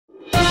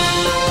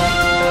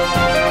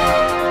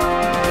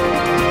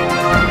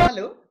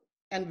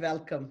and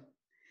welcome.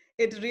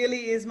 It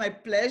really is my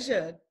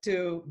pleasure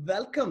to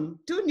welcome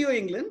to New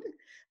England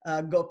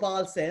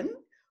Gopaal Seyn,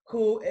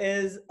 who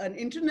is an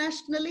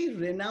internationally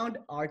renowned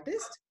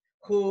artist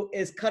who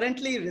is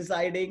currently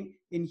residing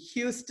in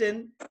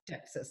Houston,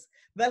 Texas.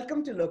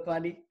 Welcome to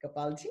Lokvani,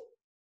 Gopalji.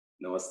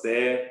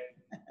 Namaste,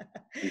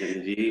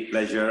 Anjali,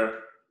 pleasure.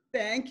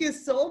 Thank you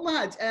so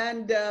much.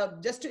 And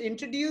just to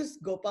introduce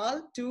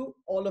Gopal to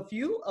all of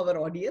you, our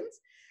audience,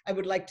 I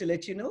would like to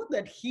let you know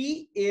that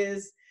he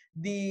is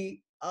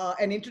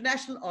an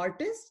international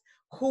artist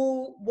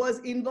who was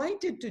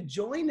invited to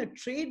join a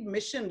trade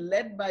mission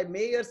led by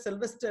Mayor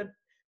Sylvester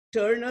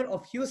Turner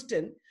of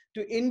Houston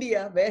to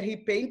India, where he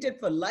painted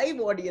for live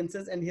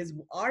audiences, and his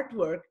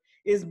artwork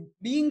is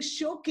being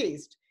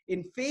showcased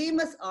in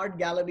famous art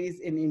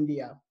galleries in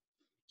India.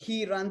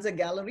 He runs a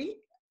gallery,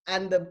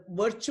 and the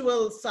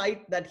virtual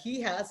site that he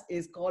has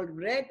is called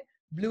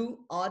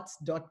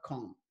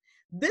redbluearts.com.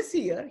 This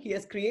year, he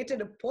has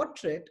created a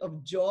portrait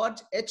of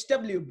George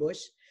H.W. Bush,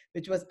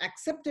 which was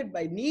accepted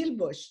by Neil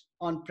Bush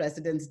on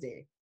President's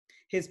Day.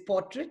 His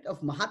portrait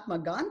of Mahatma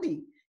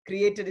Gandhi,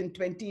 created in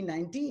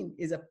 2019,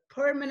 is a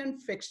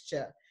permanent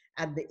fixture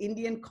at the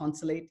Indian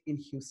Consulate in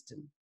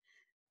Houston.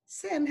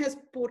 Seyn has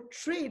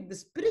portrayed the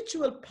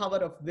spiritual power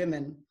of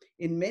women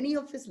in many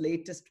of his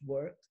latest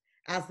works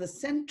as the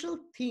central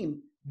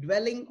theme,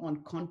 dwelling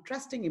on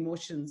contrasting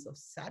emotions of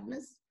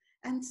sadness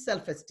and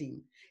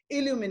self-esteem,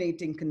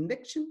 illuminating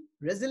conviction,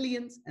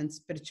 resilience, and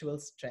spiritual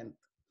strength.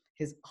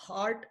 His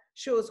art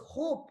shows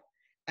hope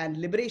and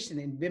liberation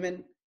in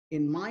women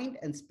in mind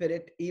and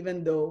spirit,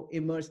 even though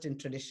immersed in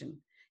tradition.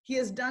 He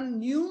has done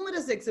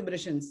numerous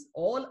exhibitions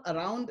all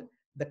around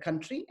the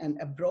country and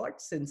abroad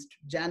since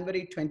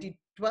January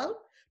 2012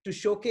 to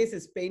showcase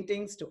his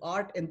paintings to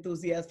art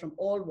enthusiasts from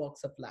all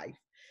walks of life.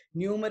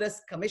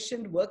 Numerous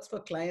commissioned works for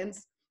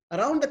clients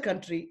around the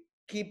country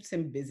keeps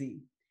him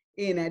busy.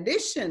 In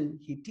addition,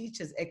 he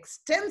teaches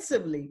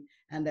extensively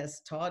and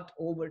has taught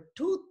over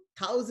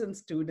 2,000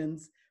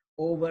 students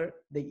over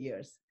the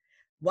years.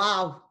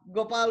 Wow,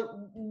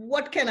 Gopal,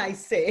 what can I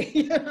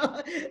say?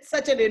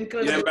 Such an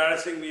incredible. You're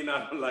embarrassing me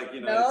now.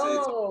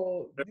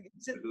 No,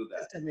 it's to do that.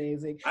 Just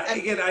amazing.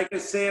 I can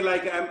say,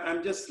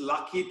 I'm just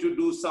lucky to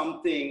do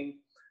something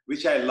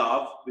which I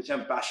love, which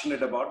I'm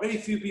passionate about. Very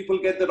few people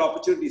get that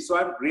opportunity. So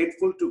I'm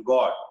grateful to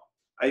God.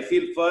 I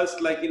feel first,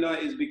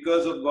 it's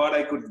because of God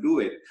I could do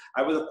it.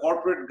 I was a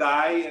corporate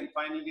guy, and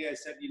finally I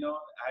said,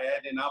 I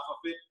had enough of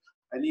it.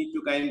 I need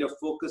to kind of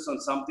focus on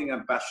something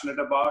I'm passionate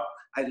about.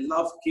 I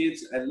love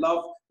kids. I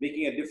love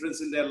making a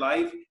difference in their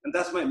life. And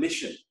that's my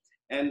mission.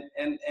 And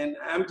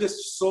I'm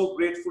just so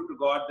grateful to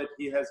God that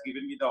He has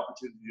given me the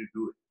opportunity to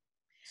do it.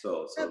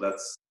 So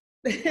that's...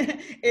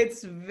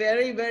 It's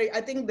very, very,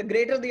 I think the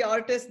greater the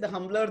artist, the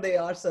humbler they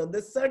are. So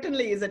this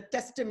certainly is a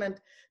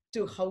testament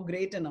to how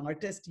great an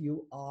artist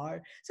you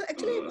are. So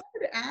actually, I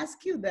wanted to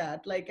ask you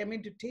that,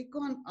 to take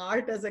on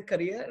art as a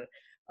career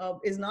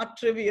is not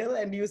trivial.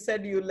 And you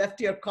said you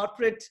left your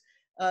corporate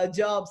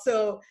job.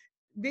 So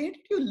where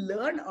did you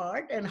learn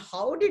art, and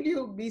how did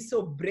you be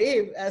so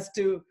brave as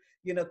to,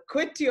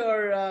 quit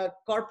your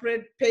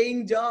corporate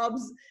paying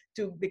jobs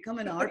to become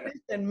an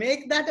artist and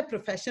make that a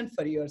profession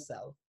for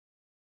yourself?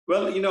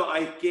 Well,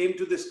 I came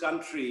to this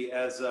country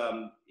as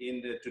to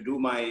do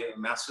my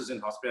master's in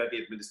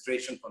hospitality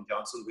administration from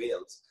Johnson,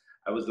 Wales.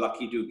 I was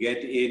lucky to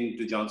get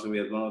into Johnson,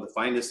 Wales, one of the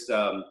finest,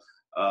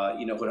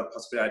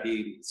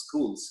 hospitality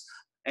schools.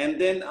 And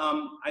then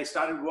I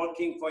started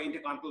working for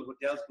Intercontinental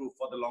Hotels Group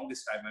for the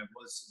longest time. I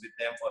was with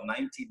them for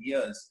 19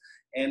 years.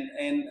 And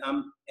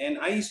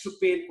I used to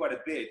paint quite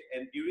a bit.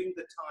 And during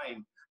the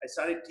time, I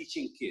started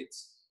teaching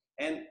kids.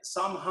 And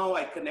somehow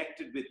I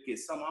connected with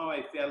kids. Somehow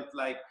I felt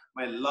like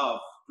my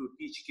love to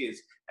teach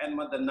kids. And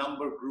the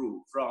number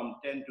grew from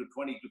 10 to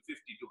 20 to 50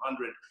 to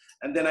 100.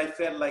 And then I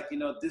felt like,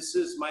 this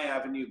is my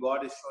avenue.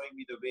 God is showing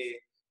me the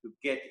way to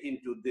get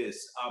into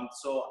this.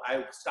 So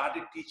I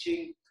started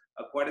teaching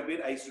quite a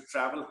bit. I used to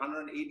travel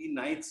 180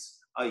 nights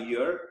a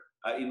year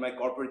in my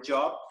corporate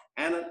job.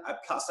 And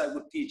plus I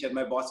would teach. And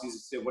my boss used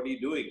to say, what are you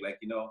doing?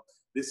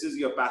 This is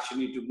your passion.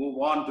 You need to move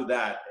on to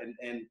that.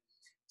 And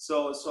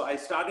so I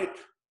started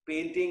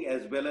painting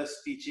as well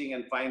as teaching,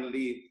 and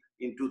finally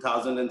in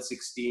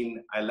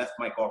 2016 I left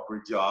my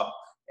corporate job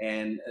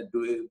and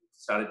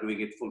started doing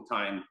it full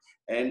time.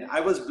 And I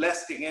was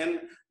blessed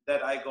again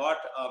that I got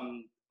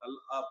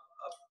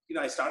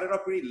I started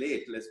off pretty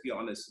late, let's be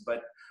honest,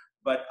 but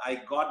I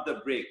got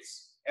the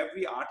breaks.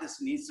 Every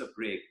artist needs a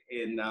break,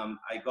 and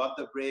I got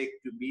the break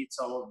to meet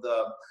some of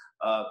the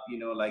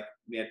like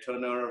Mayor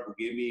Turner, who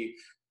gave me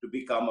to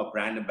become a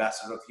brand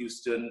ambassador of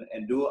Houston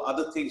and do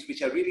other things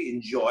which I really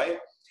enjoy.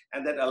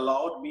 And that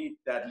allowed me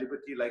that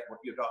liberty, like what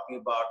you're talking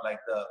about, like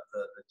the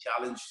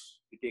challenge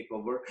to take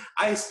over.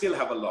 I still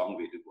have a long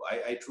way to go.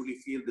 I truly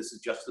feel this is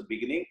just the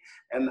beginning,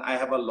 and I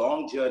have a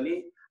long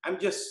journey. I'm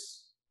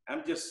just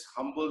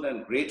humbled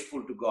and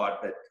grateful to God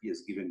that He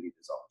has given me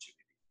this opportunity.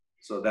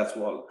 So that's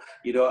all.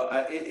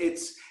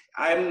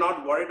 I'm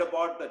not worried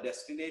about the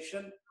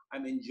destination.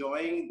 I'm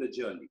enjoying the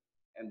journey,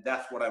 and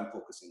that's what I'm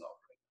focusing on.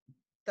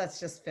 That's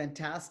just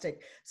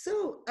fantastic.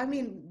 So, I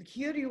mean,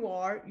 here you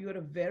are, you're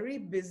a very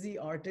busy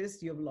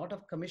artist, you have a lot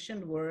of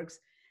commissioned works,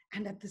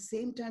 and at the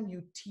same time,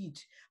 you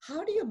teach.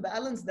 How do you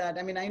balance that?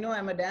 I mean, I know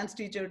I'm a dance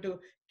teacher. To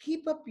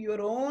keep up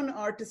your own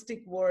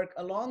artistic work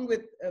along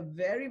with a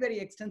very, very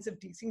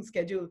extensive teaching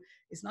schedule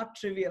is not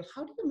trivial.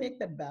 How do you make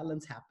that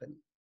balance happen?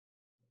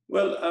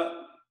 Well,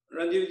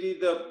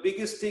 Ranjivji, the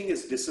biggest thing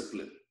is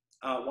discipline.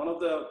 One of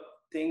the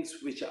things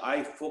which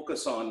I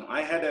focus on,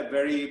 I had a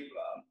very,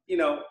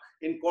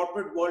 in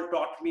corporate world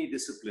taught me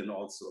discipline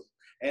also.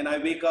 And I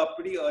wake up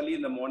pretty early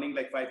in the morning,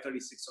 like 5:30,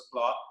 6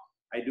 o'clock.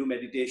 I do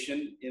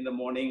meditation in the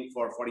morning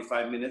for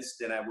 45 minutes.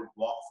 Then I would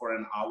walk for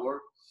an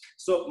hour.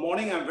 So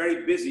morning, I'm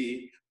very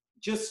busy,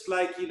 just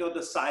like,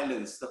 the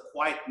silence, the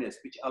quietness,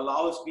 which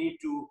allows me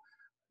to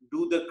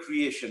do the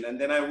creation. And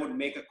then I would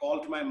make a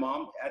call to my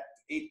mom at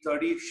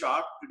 8:30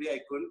 sharp. Today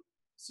I couldn't.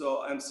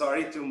 So I'm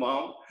sorry to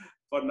mom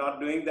for not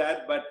doing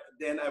that. But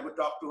then I would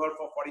talk to her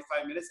for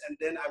 45 minutes and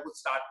then I would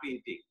start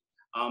painting.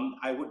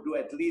 I would do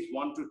at least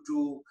 1 to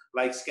 2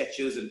 like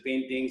sketches and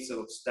paintings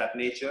of that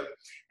nature.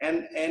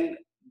 And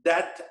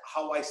that's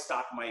how I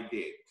start my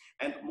day.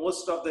 And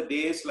most of the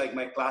days, like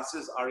my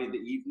classes are in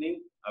the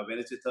evening.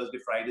 Wednesday, Thursday,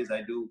 Fridays,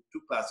 I do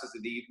 2 classes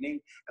in the evening.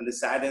 And the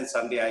Saturday and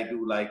Sunday, I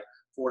do like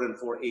 4 and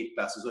 4, 8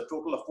 classes. A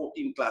total of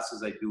 14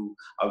 classes I do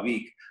a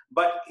week.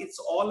 But it's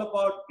all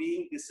about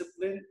being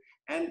disciplined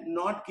and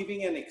not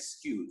giving an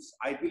excuse.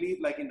 I believe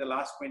like in the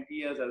last 20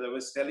 years, as I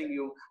was telling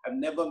you, I've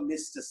never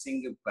missed a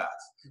single class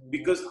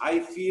because I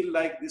feel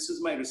like this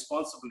is my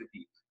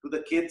responsibility to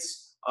the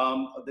kids,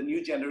 the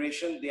new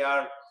generation. They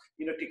are,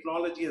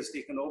 technology has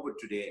taken over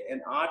today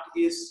and art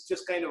is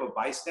just kind of a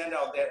bystander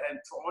out there and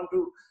want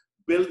to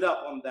build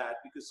up on that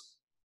because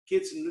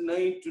kids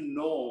need to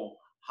know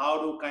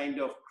how to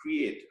kind of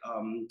create.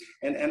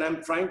 And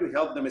I'm trying to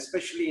help them,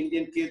 especially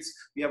Indian kids.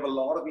 We have a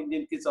lot of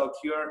Indian kids out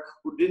here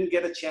who didn't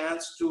get a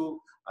chance to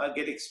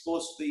get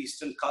exposed to the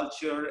Eastern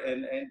culture.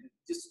 And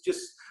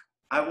just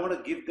I want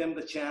to give them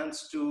the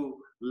chance to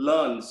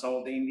learn some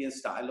of the Indian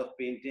style of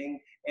painting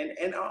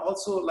and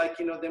also like,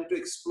 them to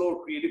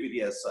explore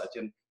creativity as such.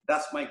 And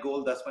that's my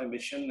goal, that's my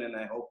mission. And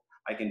I hope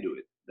I can do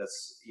it.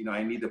 That's,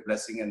 I need the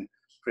blessing and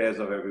prayers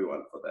of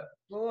everyone for that.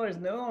 Of course,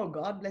 no,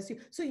 God bless you.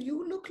 So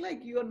you look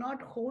like you're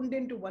not honed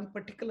into one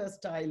particular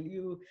style.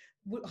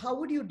 How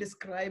would you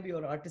describe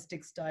your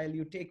artistic style?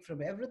 You take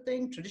from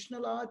everything,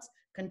 traditional arts,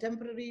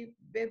 contemporary.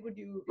 Where would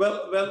you?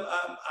 Well,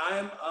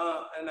 I'm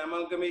an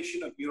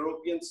amalgamation of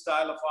European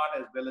style of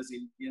art as well as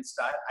Indian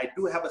style. I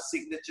do have a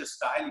signature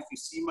style. If you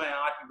see my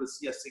art, you will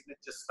see a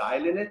signature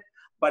style in it.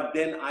 But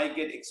then I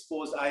get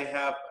exposed. I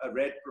have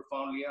read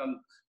profoundly on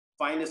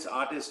finest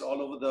artists all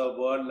over the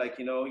world, like,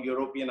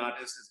 European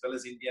artists as well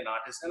as Indian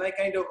artists. And I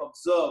kind of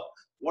observe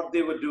what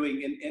they were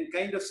doing and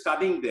kind of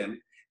studying them.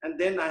 And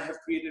then I have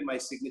created my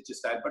signature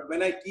style. But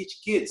when I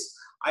teach kids,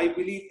 I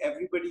believe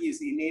everybody is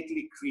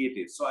innately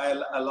creative. So I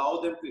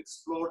allow them to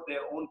explore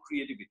their own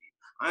creativity.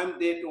 I'm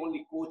there to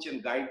only coach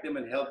and guide them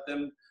and help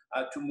them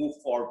to move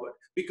forward.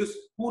 Because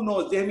who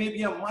knows, there may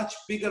be a much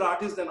bigger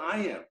artist than I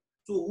am.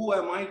 So who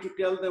am I to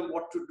tell them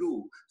what to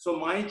do? So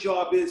my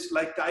job is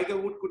like Tiger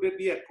Woods couldn't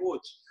be a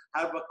coach,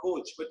 have a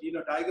coach, but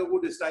Tiger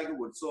Woods is Tiger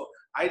Woods. So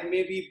I'd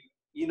maybe,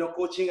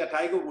 coaching a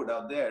Tiger Woods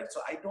out there.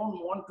 So I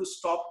don't want to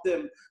stop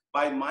them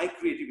by my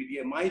creativity.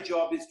 And my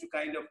job is to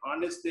kind of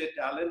harness their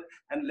talent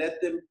and let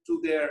them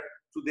to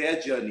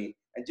their journey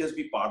and just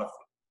be part of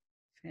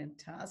it.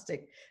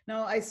 Fantastic.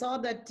 Now I saw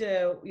that,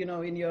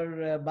 in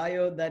your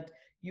bio that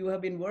you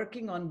have been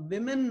working on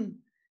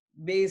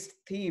women-based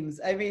themes.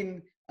 I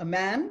mean, a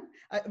man,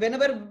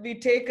 whenever we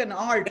take an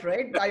art,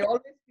 right? I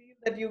always feel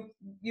that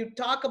you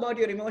talk about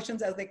your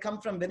emotions as they come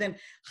from within.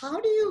 How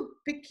do you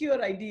pick your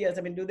ideas?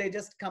 I mean, do they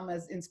just come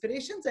as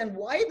inspirations? And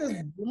why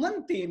this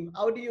woman theme?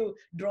 How do you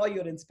draw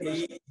your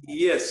inspiration?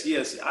 Yes.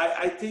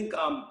 I think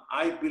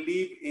I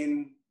believe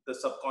in the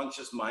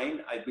subconscious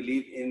mind. I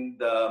believe in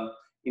the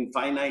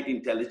infinite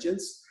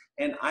intelligence.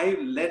 And I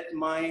let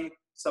my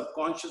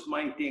subconscious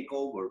mind take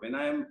over. When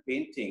I am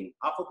painting,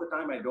 half of the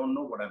time I don't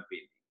know what I'm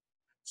painting.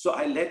 So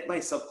I let my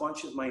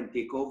subconscious mind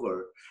take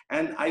over.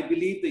 And I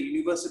believe the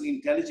universal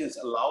intelligence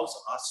allows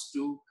us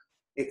to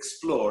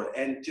explore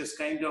and just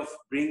kind of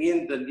bring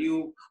in the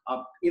new,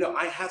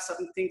 I have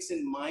certain things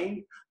in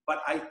mind,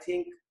 but I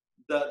think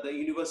the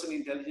universal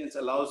intelligence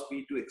allows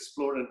me to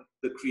explore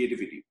the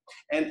creativity.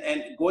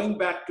 And going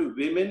back to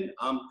women,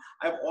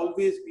 I've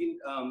always been,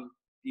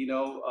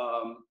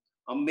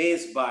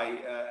 amazed by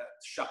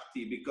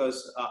Shakti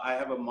because I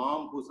have a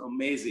mom who's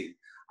amazing.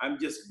 I'm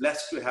just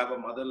blessed to have a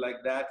mother like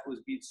that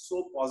who's been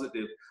so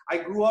positive. I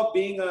grew up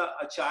being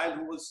a child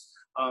who was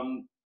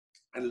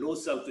a low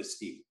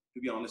self-esteem, to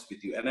be honest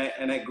with you.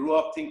 And I grew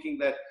up thinking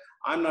that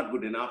I'm not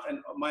good enough. And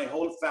my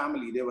whole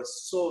family, they were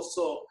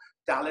so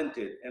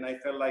talented. And I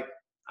felt like,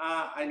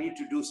 I need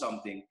to do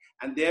something.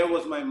 And there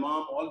was my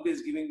mom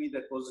always giving me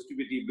that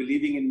positivity,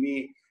 believing in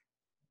me.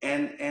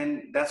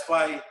 And that's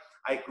why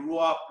I grew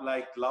up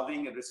like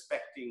loving and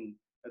respecting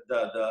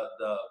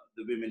the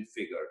women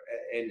figure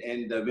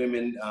and the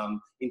women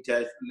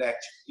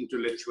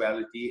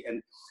intellectuality.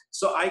 And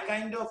so I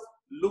kind of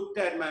looked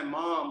at my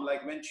mom,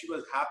 like when she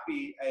was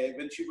happy,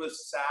 when she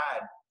was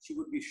sad, she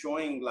would be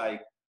showing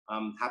like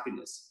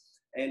happiness.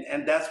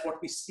 And that's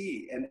what we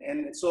see.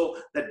 And so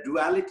the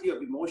duality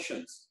of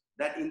emotions,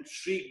 that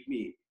intrigued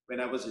me when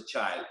I was a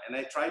child. And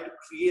I tried to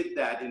create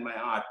that in my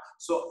art.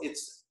 So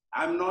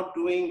I'm not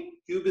doing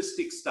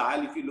cubistic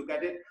style. If you look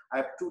at it, I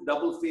have two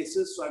double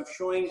faces. So I'm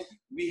showing,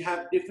 we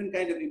have different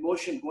kind of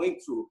emotion going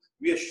through.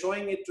 We are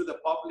showing it to the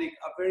public,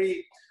 a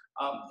very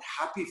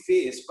happy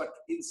face, but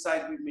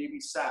inside we may be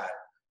sad.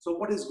 So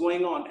what is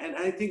going on? And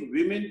I think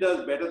women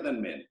does better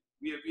than men.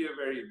 We are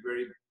very,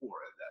 very poor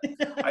at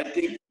that. I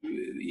think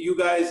you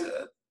guys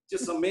are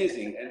just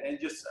amazing. And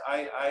just,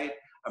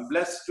 I'm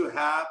blessed to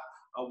have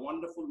a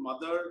wonderful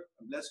mother.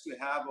 I'm blessed to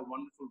have a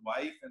wonderful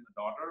wife and a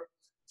daughter.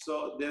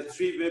 So there are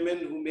three women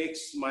who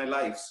makes my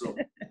life. So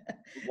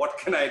what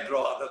can I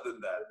draw other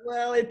than that?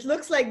 Well, it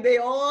looks like they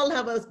all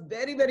have a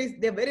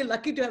they're very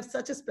lucky to have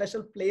such a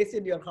special place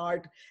in your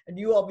heart. And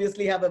you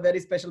obviously have a very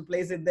special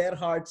place in their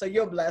heart. So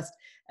you're blessed.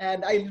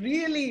 And I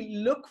really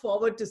look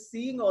forward to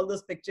seeing all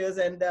those pictures.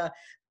 And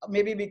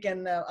maybe we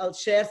can, I'll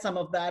share some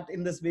of that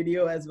in this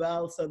video as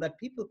well so that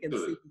people can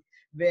see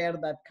where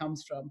that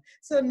comes from.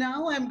 So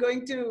now I'm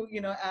going to,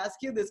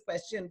 ask you this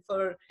question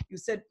for, you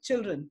said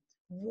children.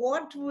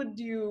 What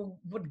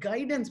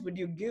guidance would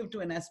you give to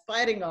an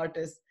aspiring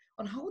artist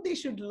on how they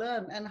should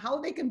learn and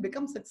how they can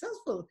become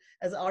successful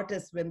as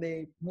artists when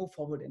they move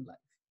forward in life?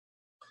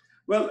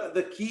 Well,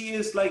 the key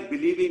is like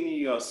believing in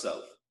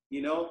yourself.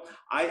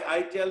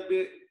 I tell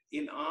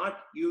in art,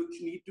 you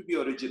need to be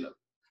original.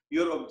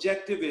 Your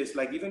objective is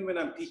like, even when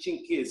I'm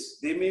teaching kids,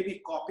 they may be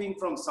copying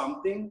from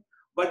something,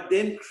 but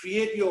then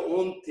create your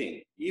own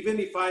thing. Even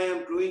if I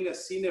am doing a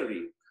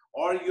scenery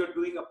or you're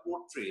doing a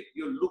portrait,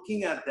 you're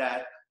looking at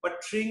that,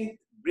 but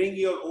bring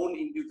your own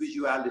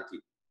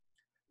individuality.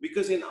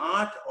 Because in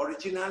art,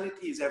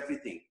 originality is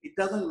everything. It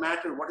doesn't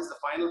matter what is the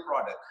final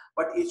product,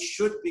 but it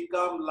should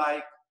become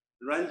like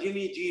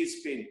Ranjini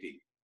ji's painting.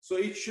 So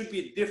it should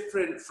be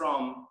different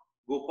from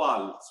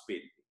Gopal's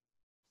painting.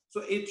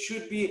 So it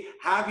should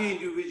have your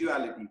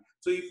individuality.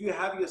 So if you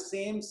have your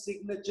same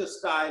signature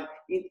style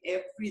in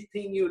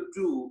everything you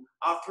do,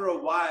 after a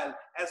while,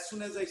 as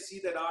soon as I see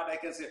that art, I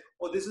can say,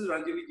 oh, this is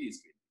Ranjini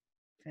ji's painting.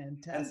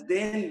 Fantastic. And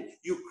then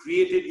you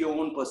created your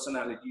own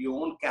personality,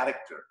 your own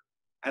character,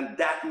 and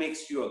that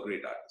makes you a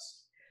great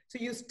artist. So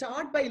you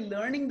start by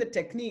learning the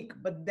technique,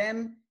 but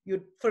then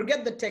you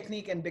forget the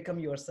technique and become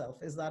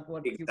yourself. Is that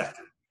what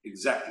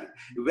Exactly.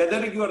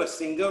 Whether you're a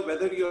singer,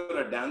 whether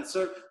you're a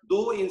dancer,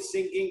 though in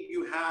singing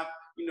you have,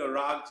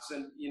 rags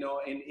and,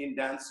 in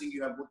dancing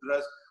you have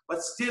mudras,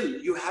 but still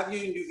you have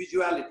your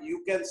individuality.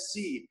 You can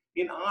see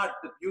in art,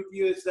 the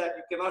beauty is that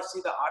you cannot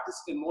see the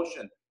artist in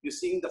motion. You're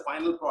seeing the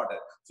final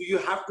product. So you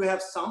have to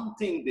have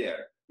something there.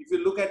 If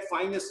you look at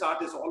finest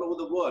artists all over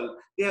the world,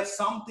 they have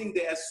something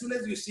there. As soon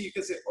as you see, you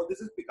can say, oh, this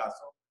is Picasso,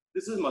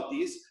 this is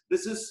Matisse,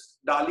 this is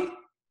Dali.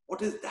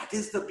 That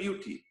is the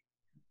beauty.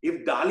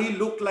 If Dali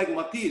looked like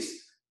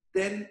Matisse,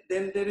 then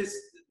there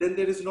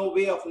is no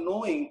way of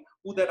knowing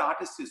who that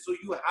artist is. So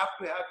you have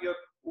to have your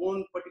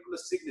own particular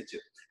signature.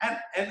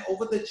 And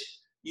over the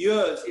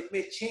years, it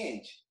may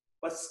change,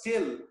 but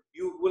still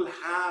you will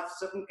have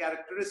certain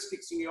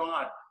characteristics in your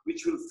art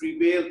which will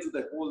prevail to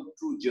the whole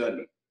true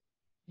journey.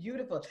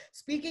 Beautiful.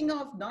 Speaking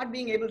of not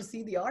being able to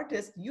see the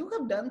artist, you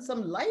have done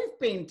some live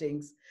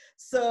paintings.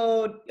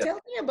 So tell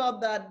me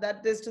about that.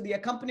 That is to the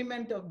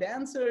accompaniment of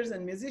dancers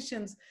and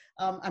musicians.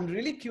 I'm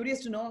really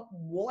curious to know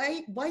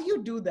why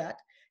you do that.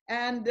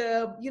 And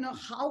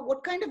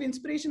what kind of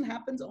inspiration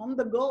happens on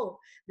the go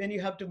when you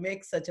have to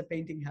make such a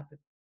painting happen?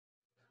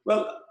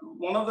 Well,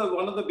 one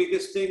of the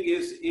biggest thing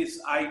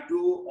is I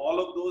do all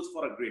of those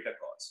for a greater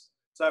cause.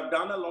 So I've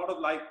done a lot of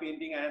live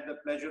painting. I had the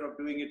pleasure of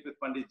doing it with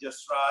Pandit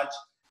Jasraj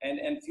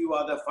and few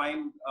other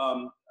fine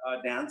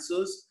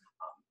dancers.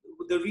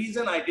 The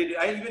reason I did it,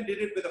 I even did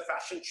it with a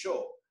fashion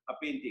show, a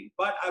painting,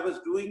 but I was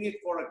doing it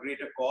for a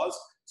greater cause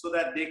so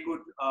that they could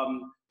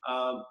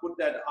put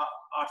that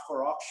art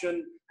for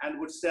auction and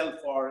would sell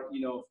for,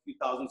 few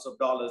thousands of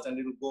dollars, and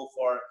it would go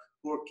for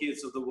poor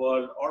kids of the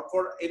world or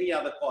for any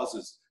other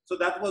causes. So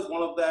that was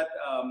one of that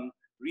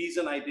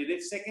reason I did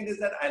it. Second is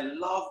that I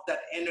love that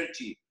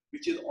energy,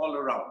 which is all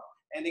around.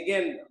 And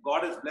again,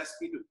 God has blessed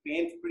me to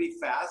paint pretty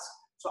fast.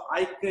 So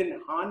I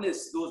can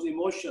harness those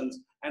emotions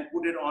and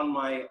put it on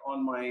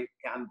my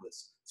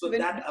canvas. So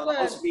that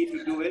allows me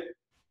to do it.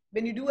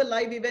 When you do a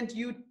live event,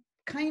 you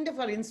kind of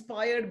are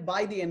inspired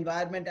by the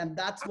environment, and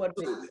that's what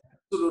makes it.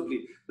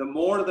 Absolutely. The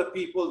more the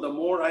people, the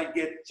more I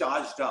get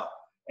charged up.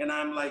 And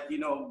I'm like,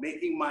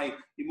 making my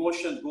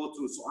emotions go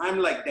through. So I'm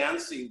like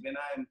dancing when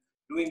I'm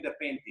doing the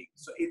painting.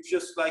 So it's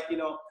just like,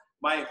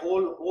 my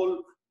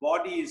whole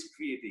body is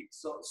creating.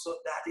 So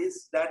that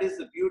is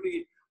the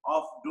beauty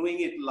of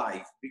doing it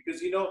live,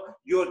 because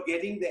you're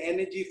getting the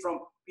energy from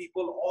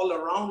people all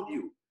around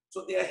you,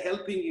 so they are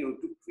helping you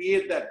to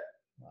create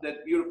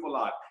that beautiful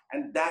art,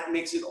 and that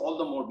makes it all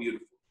the more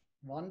beautiful.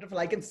 Wonderful.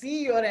 I can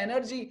see your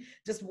energy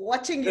just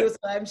watching you. So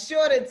I'm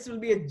sure it will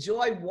be a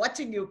joy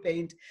watching you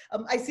paint.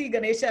 I see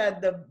Ganesha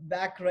at the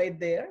back right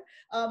there.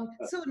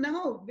 So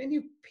now when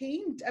you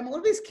paint, I'm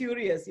always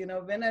curious,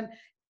 when an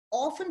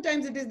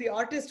oftentimes it is the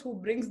artist who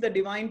brings the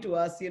divine to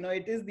us.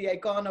 It is the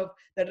icon of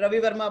that Ravi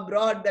Verma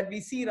brought, that we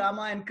see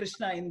Rama and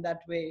Krishna in that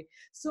way.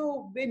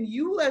 So when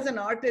you as an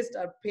artist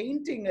are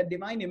painting a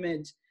divine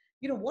image,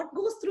 what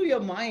goes through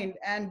your mind?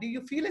 And do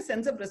you feel a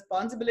sense of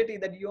responsibility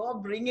that you're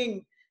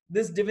bringing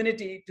this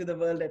divinity to the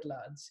world at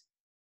large?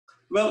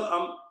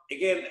 Well,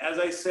 again, as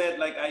I said,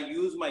 like I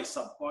use my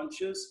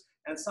subconscious,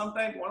 and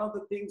sometimes one of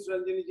the things,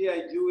 Ranjaniji,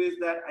 I do is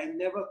that I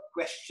never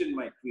question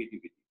my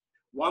creativity.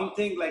 One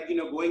thing, like,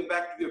 going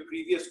back to your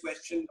previous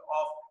question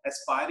of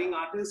aspiring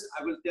artists,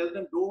 I will tell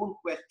them, don't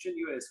question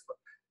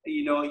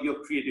your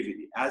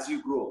creativity as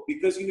you grow,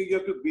 because, you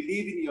have to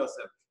believe in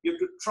yourself. You have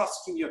to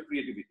trust in your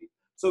creativity.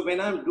 So when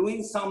I'm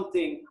doing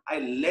something, I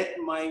let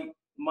my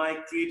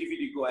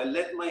creativity go. I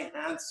let my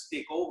hands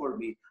take over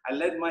me. I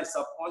let my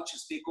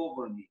subconscious take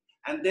over me.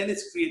 And then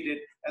it's created.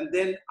 And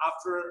then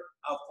after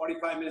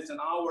 45 minutes, an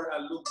hour, I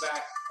look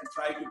back and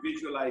try to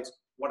visualize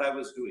what I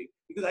was doing.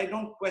 Because I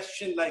don't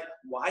question like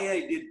why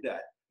I did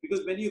that.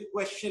 Because when you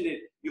question it,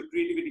 your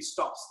creativity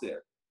stops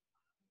there.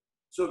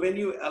 So when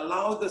you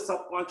allow the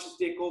subconscious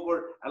take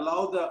over,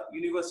 allow the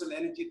universal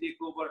energy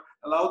take over,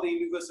 allow the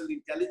universal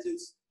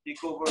intelligence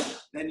take over,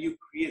 then you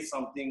create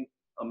something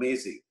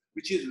amazing,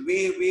 which is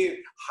way, way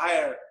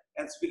higher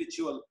and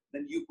spiritual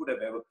than you could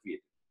have ever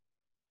created.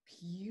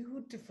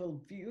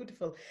 Beautiful,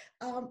 beautiful.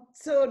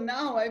 So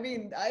now,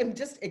 I'm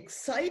just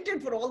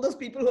excited for all those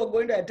people who are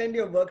going to attend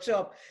your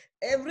workshop.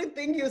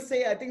 Everything you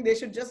say, I think they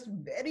should just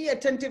very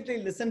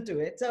attentively listen to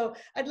it. So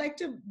I'd like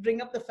to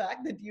bring up the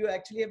fact that you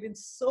actually have been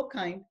so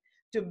kind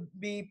to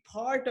be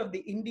part of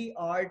the indie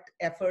art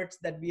efforts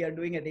that we are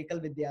doing at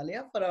Ekal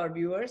Vidyalaya. For our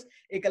viewers,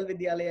 Ekal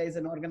Vidyalaya is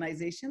an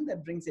organization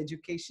that brings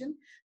education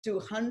to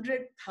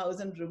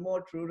 100,000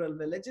 remote rural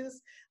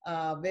villages,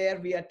 where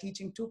we are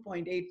teaching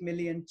 2.8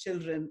 million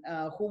children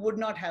who would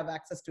not have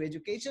access to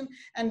education.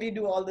 And we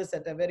do all this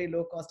at a very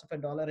low cost of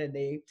 $1 a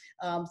day.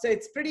 So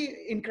it's pretty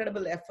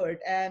incredible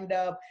effort. And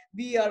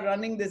we are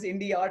running this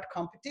indie art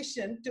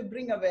competition to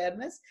bring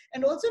awareness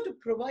and also to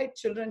provide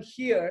children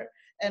here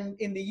and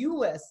in the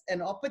US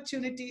an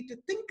opportunity to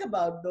think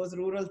about those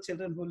rural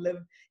children who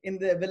live in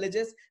the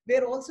villages,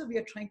 where also we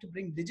are trying to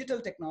bring digital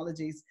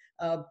technologies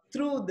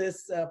through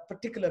this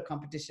particular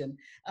competition.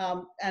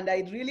 And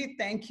I really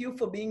thank you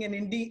for being an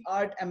indie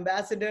art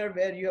ambassador,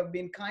 where you have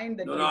been kind.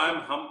 That no,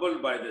 I'm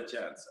humbled by the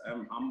chance.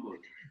 I'm humbled.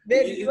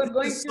 You are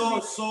going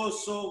to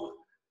so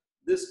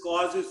this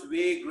cause is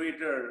way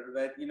greater,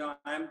 that,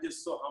 I'm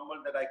just so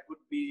humbled that I could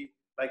be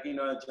like,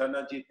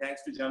 Janaji,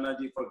 thanks to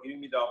Janaji for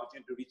giving me the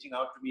opportunity to reaching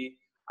out to me,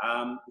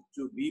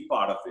 to be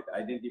part of it.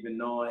 I didn't even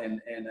know,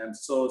 and I'm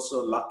so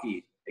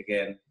lucky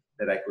again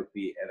that I could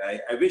be.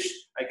 And I wish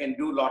I can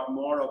do a lot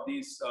more of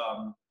these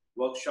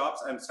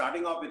workshops. I'm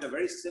starting off with a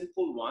very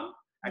simple one.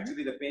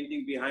 Actually, the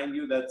painting behind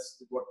you,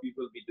 that's what we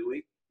will be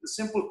doing. The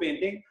simple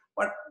painting,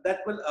 but that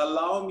will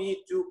allow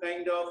me to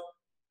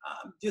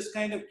just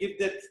give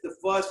that the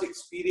first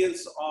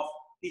experience of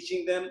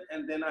teaching them,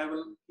 and then I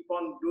will keep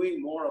on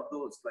doing more of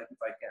those, like if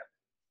I can.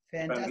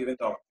 Fantastic. If I'm given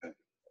the opportunity.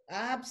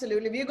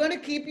 Absolutely. We're going to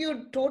keep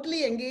you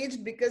totally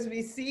engaged, because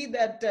we see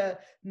that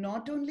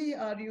not only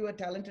are you a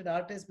talented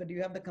artist, but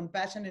you have the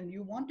compassion and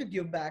you want to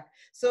give back.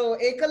 So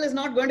Ekal is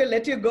not going to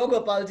let you go,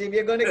 Gopalji.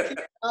 We're going to keep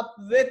up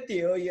with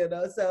you,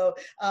 So,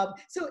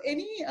 so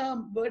any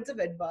words of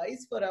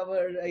advice for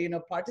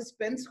our,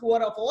 participants who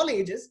are of all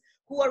ages,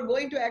 who are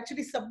going to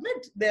actually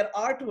submit their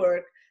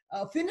artwork,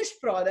 finished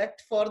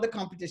product for the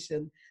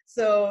competition?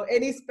 So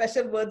any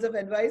special words of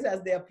advice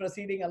as they are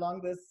proceeding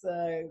along this,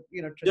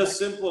 Just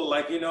simple,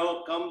 like,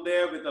 come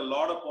there with a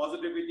lot of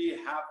positivity,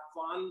 have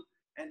fun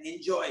and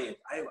enjoy it.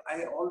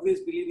 I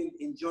always believe in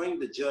enjoying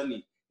the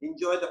journey,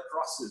 enjoy the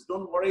process.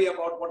 Don't worry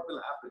about what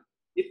will happen.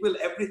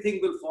 Everything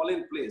will fall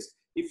in place.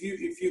 If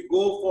you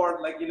go for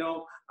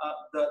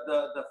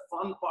the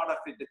fun part of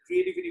it, the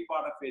creativity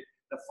part of it,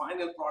 the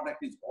final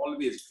product is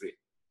always great.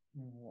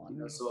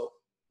 So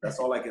that's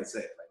all I can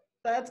say.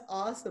 That's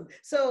awesome.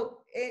 So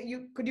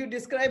could you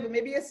describe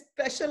maybe a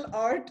special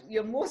art,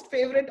 your most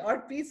favorite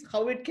art piece,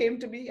 how it came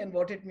to be and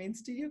what it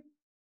means to you?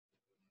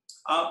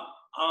 I've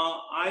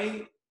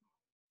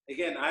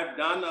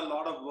done a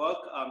lot of work.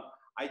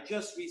 I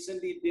just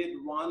recently did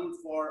one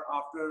for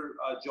after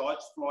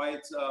George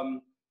Floyd's,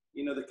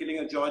 the killing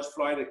of George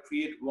Floyd. I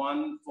create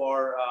one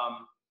for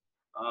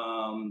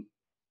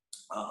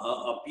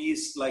a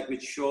piece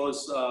which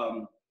shows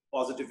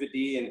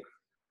positivity and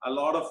a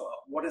lot of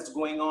what is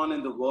going on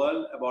in the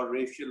world about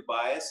racial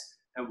bias.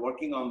 I'm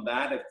working on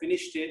that. I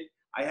finished it.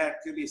 I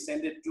actually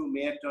sent it to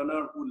Mayor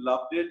Turner, who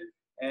loved it.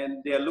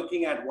 And they're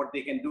looking at what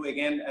they can do.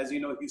 Again, as you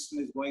know,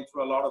 Houston is going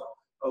through a lot of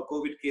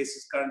COVID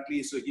cases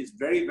currently. So he's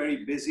very,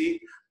 very busy,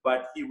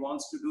 but he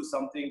wants to do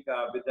something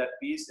with that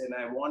piece. And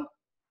I want,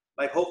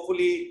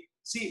 hopefully,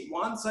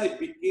 once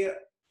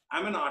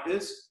I'm an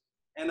artist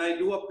and I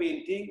do a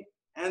painting,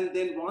 and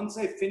then once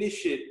I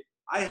finish it,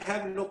 I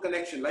have no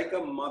connection. Like a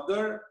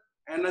mother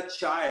and a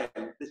child,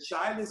 the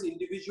child is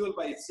individual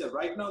by itself.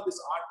 Right now, this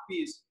art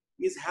piece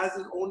has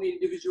its own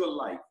individual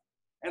life.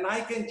 And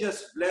I can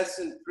just bless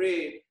and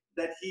pray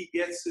that he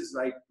gets his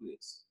right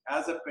place,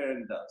 as a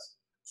parent does.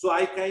 So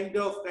I kind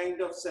of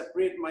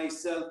separate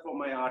myself from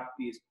my art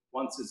piece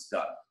once it's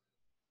done.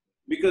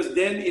 Because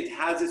then it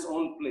has its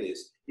own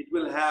place.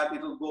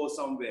 It'll go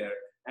somewhere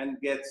and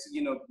gets,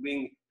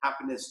 bring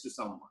happiness to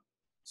someone.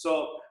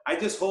 So I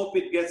just hope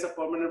it gets a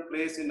permanent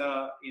place in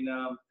a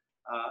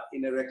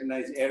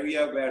recognized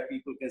area where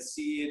people can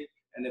see it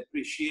and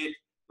appreciate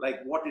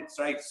like what it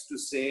tries to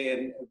say,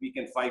 and we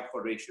can fight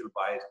for racial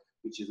bias,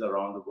 which is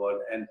around the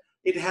world. And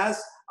it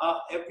has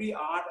every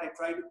art. I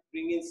try to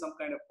bring in some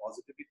kind of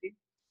positivity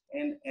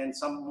and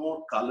some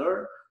more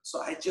color.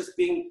 So I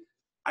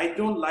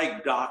don't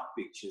like dark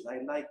pictures.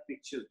 I like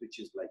pictures which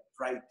is like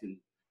bright and,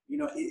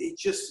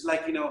 it's just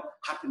like,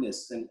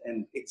 happiness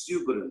and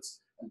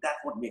exuberance. And that's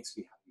what makes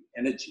me happy,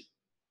 energy.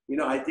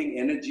 I think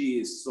energy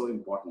is so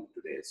important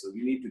today. So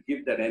we need to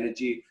give that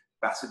energy,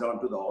 pass it on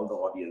to all the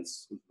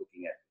audience who's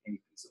looking at any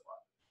piece of art.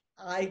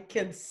 I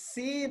can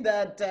see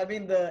that. I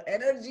mean, the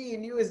energy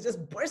in you is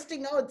just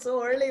bursting out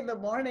so early in the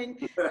morning.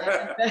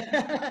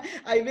 And,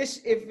 I wish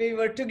if we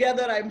were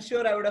together, I'm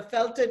sure I would have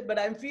felt it, but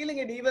I'm feeling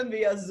it even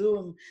via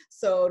Zoom.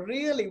 So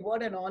really,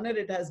 what an honor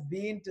it has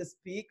been to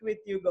speak with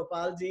you,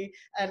 Gopalji.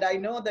 And I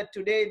know that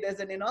today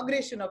there's an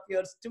inauguration of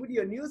your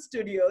studio, new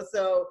studio.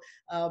 So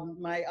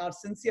our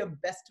sincere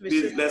best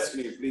wishes. Please bless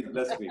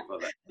me for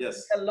that.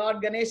 Yes. Lord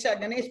Ganesh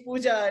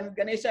Puja, and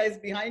Ganesha is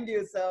behind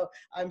you. So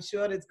I'm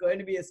sure it's going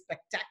to be a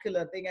spectacular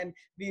thing, and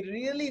we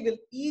really will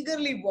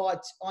eagerly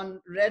watch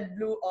on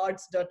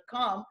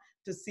redbluearts.com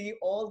to see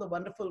all the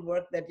wonderful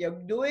work that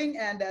you're doing.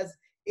 And as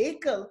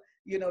Ekal,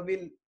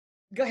 we'll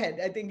go ahead.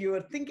 I think you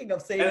were thinking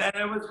of saying. And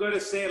I was going to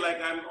say,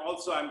 like, I'm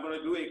going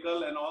to do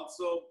Ekal, and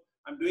also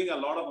I'm doing a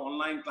lot of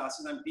online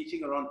classes. I'm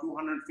teaching around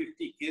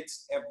 250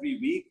 kids every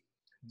week.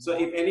 So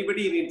if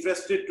anybody is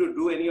interested to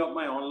do any of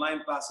my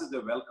online classes,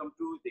 they're welcome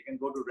to. They can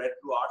go to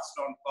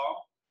redbluearts.com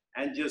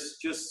and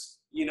just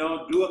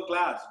do a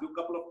class, do a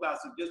couple of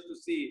classes just to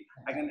see.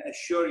 I can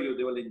assure you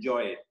they will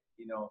enjoy it,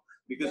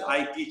 because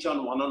I teach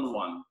on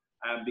one-on-one,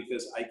 and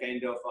because I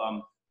kind of,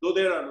 though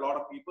there are a lot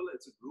of people,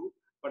 it's a group,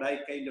 but I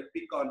kind of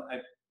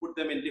I put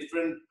them in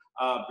different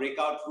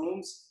breakout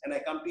rooms, and I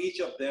come to each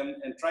of them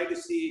and try to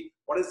see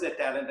what is their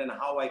talent and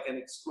how I can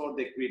explore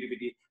their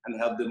creativity and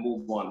help them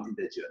move on in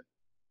their journey.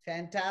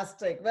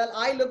 Fantastic. Well,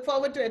 I look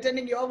forward to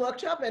attending your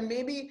workshop, and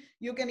maybe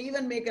you can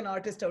even make an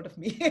artist out of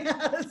me.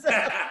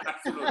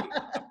 Absolutely.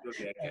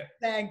 Okay.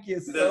 Thank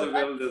you so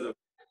much.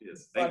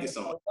 Yes. Thank you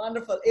so much.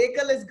 Wonderful.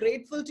 Ekal is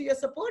grateful to your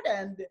support,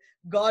 and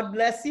God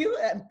bless you.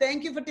 And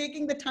thank you for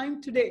taking the time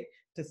today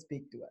to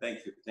speak to us.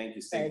 Thank you. Thank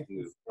you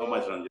so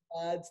much, Ranjan.